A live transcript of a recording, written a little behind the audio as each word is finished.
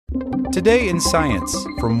Today in Science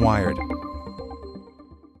from Wired.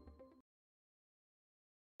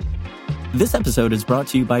 This episode is brought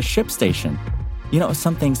to you by ShipStation. You know,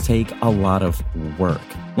 some things take a lot of work,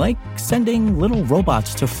 like sending little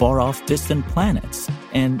robots to far-off distant planets.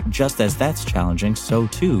 And just as that's challenging, so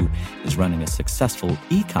too is running a successful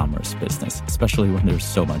e-commerce business, especially when there's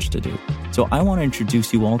so much to do. So I want to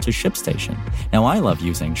introduce you all to ShipStation. Now, I love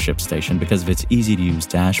using ShipStation because of its easy-to-use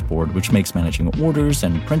dashboard, which makes managing orders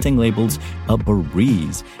and printing labels a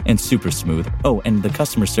breeze and super smooth. Oh, and the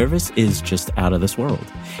customer service is just out of this world.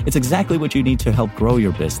 It's exactly what you need to help grow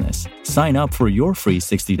your business. Sign up for your free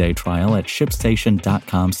 60-day trial at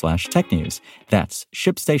shipstation.com/technews. That's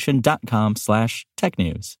shipstation.com/technews.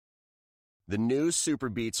 The new Super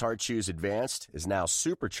Beats Heart Chews Advanced is now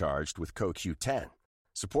supercharged with CoQ10.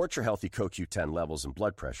 Support your healthy CoQ10 levels and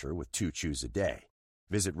blood pressure with 2 chews a day.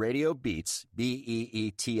 Visit RadioBeats,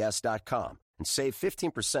 BEETS.com and save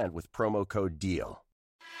 15% with promo code DEAL.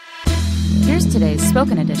 Here's today's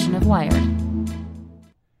spoken edition of Wired.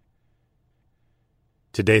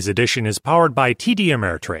 Today's edition is powered by TD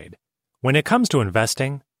Ameritrade. When it comes to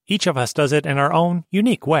investing, each of us does it in our own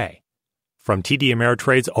unique way. From TD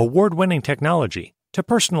Ameritrade's award-winning technology to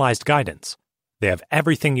personalized guidance, they have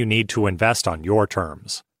everything you need to invest on your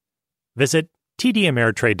terms. Visit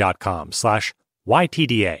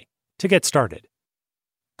tdameritrade.com/YTDA to get started.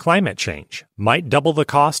 Climate Change Might Double the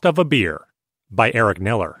Cost of a Beer by Eric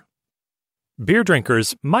Niller. Beer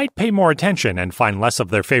drinkers might pay more attention and find less of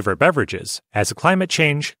their favorite beverages as climate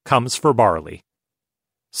change comes for barley.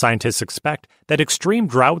 Scientists expect that extreme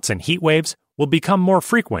droughts and heat waves will become more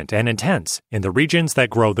frequent and intense in the regions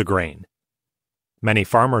that grow the grain. Many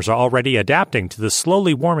farmers are already adapting to the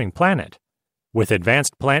slowly warming planet, with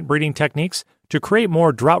advanced plant breeding techniques to create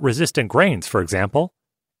more drought-resistant grains, for example,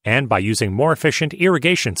 and by using more efficient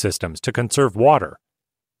irrigation systems to conserve water.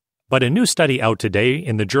 But a new study out today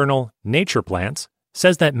in the journal Nature Plants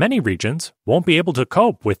says that many regions won't be able to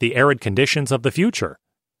cope with the arid conditions of the future.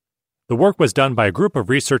 The work was done by a group of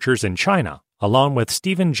researchers in China, along with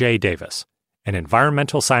Stephen J. Davis, an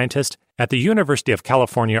environmental scientist at the University of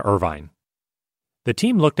California, Irvine. The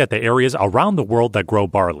team looked at the areas around the world that grow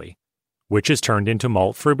barley, which is turned into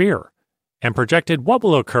malt for beer, and projected what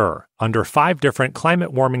will occur under 5 different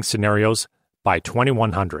climate warming scenarios by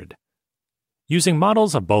 2100. Using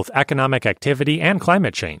models of both economic activity and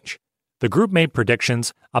climate change, the group made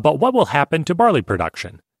predictions about what will happen to barley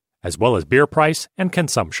production, as well as beer price and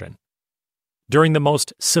consumption. During the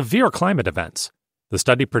most severe climate events, the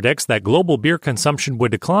study predicts that global beer consumption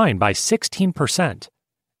would decline by 16%,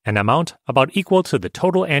 an amount about equal to the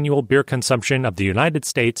total annual beer consumption of the United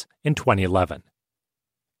States in 2011.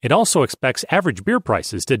 It also expects average beer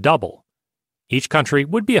prices to double. Each country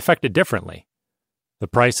would be affected differently. The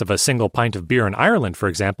price of a single pint of beer in Ireland, for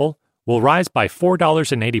example, will rise by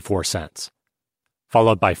 $4.84,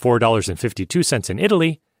 followed by $4.52 in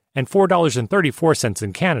Italy and $4.34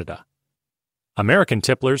 in Canada. American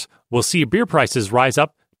tipplers will see beer prices rise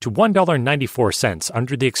up to $1.94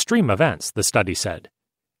 under the extreme events, the study said,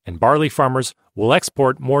 and barley farmers will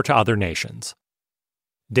export more to other nations.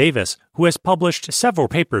 Davis, who has published several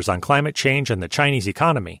papers on climate change and the Chinese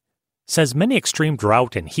economy, says many extreme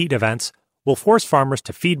drought and heat events will force farmers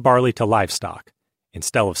to feed barley to livestock,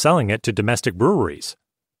 instead of selling it to domestic breweries.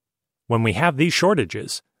 When we have these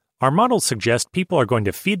shortages, our models suggest people are going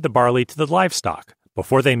to feed the barley to the livestock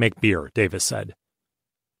before they make beer, Davis said.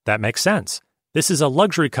 That makes sense. This is a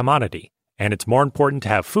luxury commodity, and it's more important to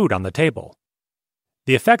have food on the table.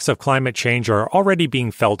 The effects of climate change are already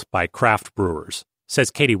being felt by craft brewers, says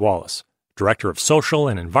Katie Wallace, Director of Social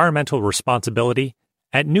and Environmental Responsibility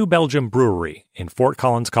at New Belgium Brewery in Fort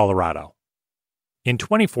Collins, Colorado. In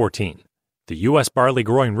 2014, the U.S. barley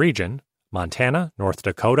growing region, Montana, North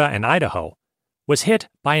Dakota, and Idaho, was hit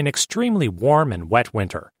by an extremely warm and wet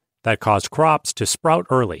winter that caused crops to sprout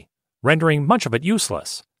early, rendering much of it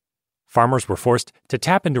useless. Farmers were forced to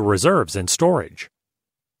tap into reserves and storage.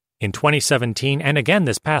 In 2017 and again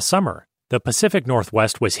this past summer, the Pacific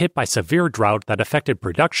Northwest was hit by severe drought that affected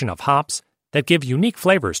production of hops that give unique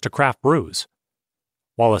flavors to craft brews.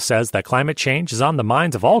 Wallace says that climate change is on the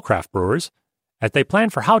minds of all craft brewers as they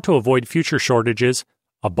plan for how to avoid future shortages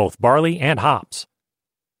of both barley and hops.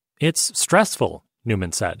 It's stressful,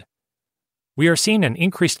 Newman said. We are seeing an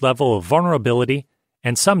increased level of vulnerability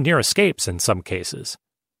and some near escapes in some cases.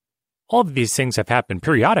 All of these things have happened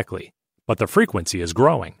periodically, but the frequency is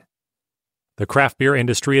growing. The craft beer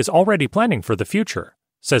industry is already planning for the future,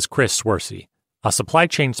 says Chris Swersey, a supply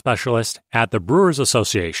chain specialist at the Brewers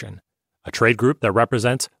Association, a trade group that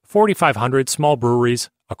represents 4,500 small breweries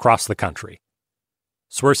across the country.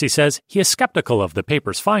 Swersey says he is skeptical of the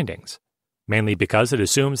paper's findings, mainly because it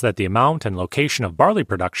assumes that the amount and location of barley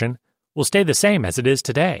production will stay the same as it is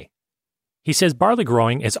today. He says barley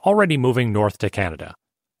growing is already moving north to Canada,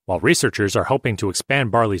 while researchers are hoping to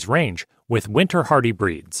expand barley's range with winter-hardy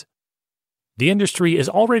breeds. The industry is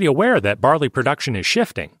already aware that barley production is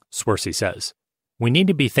shifting, Swersey says. We need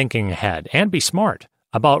to be thinking ahead and be smart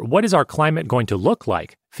about what is our climate going to look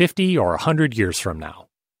like 50 or 100 years from now.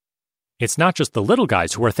 It's not just the little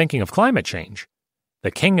guys who are thinking of climate change.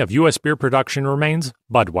 The king of U.S. beer production remains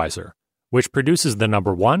Budweiser, which produces the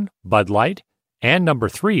number 1, Bud Light, and number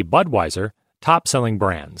 3, Budweiser, top-selling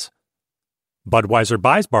brands. Budweiser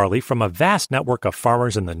buys barley from a vast network of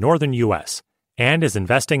farmers in the northern U.S. and is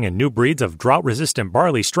investing in new breeds of drought-resistant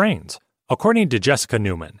barley strains, according to Jessica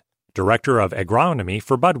Newman, director of agronomy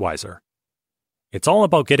for Budweiser. It's all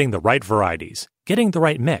about getting the right varieties, getting the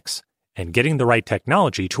right mix, and getting the right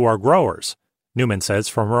technology to our growers, Newman says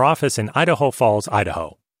from her office in Idaho Falls,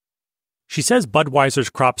 Idaho. She says Budweiser's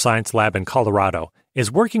crop science lab in Colorado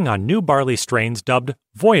is working on new barley strains dubbed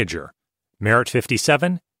Voyager, Merit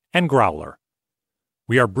 57, and Growler.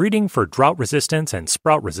 We are breeding for drought resistance and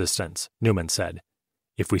sprout resistance, Newman said.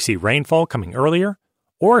 If we see rainfall coming earlier,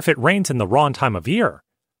 or if it rains in the wrong time of year,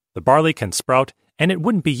 the barley can sprout and it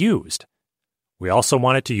wouldn't be used. We also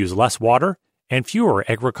want it to use less water and fewer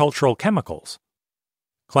agricultural chemicals.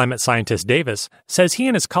 Climate scientist Davis says he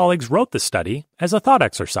and his colleagues wrote the study as a thought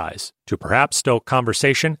exercise to perhaps stoke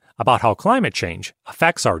conversation about how climate change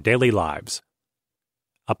affects our daily lives.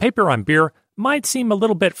 A paper on beer might seem a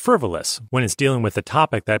little bit frivolous when it's dealing with a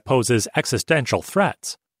topic that poses existential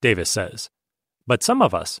threats, Davis says. But some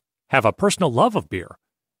of us have a personal love of beer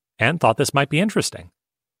and thought this might be interesting.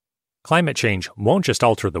 Climate change won't just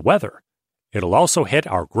alter the weather. It'll also hit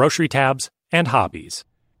our grocery tabs and hobbies.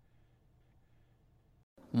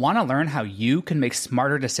 Want to learn how you can make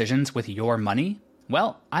smarter decisions with your money?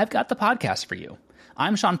 Well, I've got the podcast for you.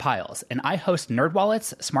 I'm Sean Piles, and I host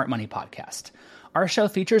NerdWallet's Smart Money Podcast. Our show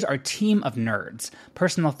features our team of nerds,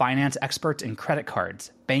 personal finance experts in credit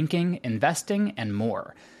cards, banking, investing, and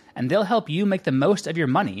more. And they'll help you make the most of your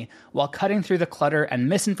money while cutting through the clutter and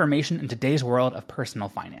misinformation in today's world of personal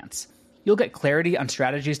finance. You'll get clarity on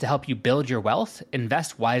strategies to help you build your wealth,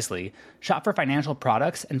 invest wisely, shop for financial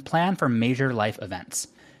products, and plan for major life events.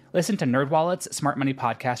 Listen to NerdWallet's Smart Money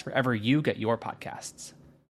Podcast wherever you get your podcasts.